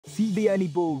See the Ernie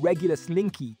regular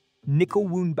Slinky nickel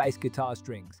wound bass guitar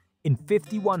strings in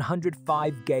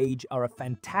 5105 gauge are a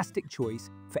fantastic choice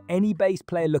for any bass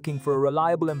player looking for a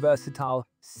reliable and versatile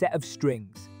set of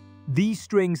strings. These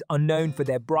strings are known for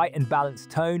their bright and balanced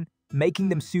tone, making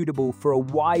them suitable for a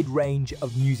wide range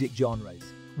of music genres.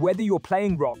 Whether you're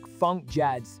playing rock, funk,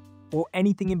 jazz, or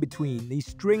anything in between, these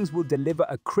strings will deliver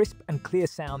a crisp and clear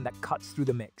sound that cuts through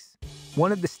the mix.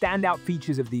 One of the standout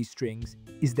features of these strings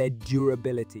is their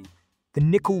durability. The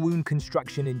nickel wound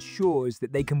construction ensures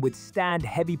that they can withstand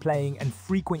heavy playing and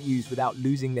frequent use without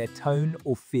losing their tone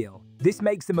or feel. This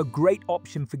makes them a great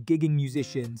option for gigging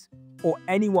musicians or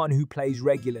anyone who plays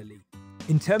regularly.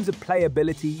 In terms of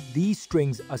playability, these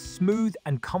strings are smooth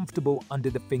and comfortable under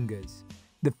the fingers.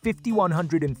 The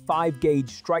 5105 gauge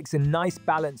strikes a nice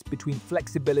balance between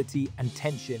flexibility and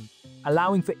tension,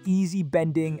 allowing for easy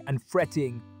bending and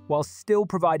fretting while still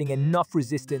providing enough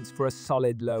resistance for a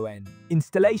solid low end.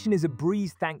 Installation is a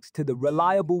breeze thanks to the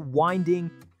reliable winding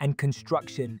and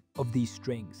construction of these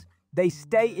strings. They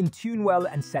stay in tune well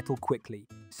and settle quickly,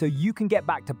 so you can get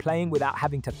back to playing without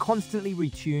having to constantly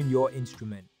retune your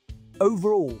instrument.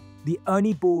 Overall, the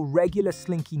Ernie regular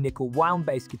Slinky nickel wound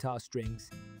bass guitar strings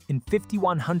in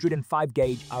 5105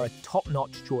 gauge are a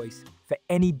top-notch choice for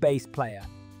any bass player.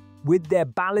 With their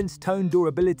balanced tone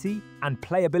durability and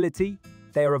playability,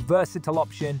 they are a versatile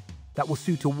option that will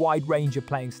suit a wide range of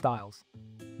playing styles.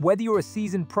 Whether you're a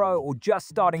seasoned pro or just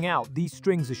starting out, these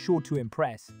strings are sure to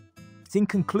impress. In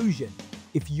conclusion,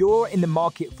 if you're in the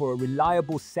market for a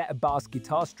reliable set of bass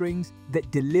guitar strings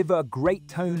that deliver great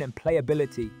tone and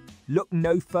playability, look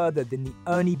no further than the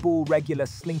Ernie regular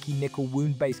Slinky nickel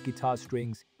wound bass guitar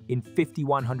strings in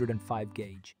 5105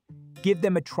 gauge. Give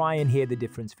them a try and hear the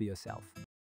difference for yourself.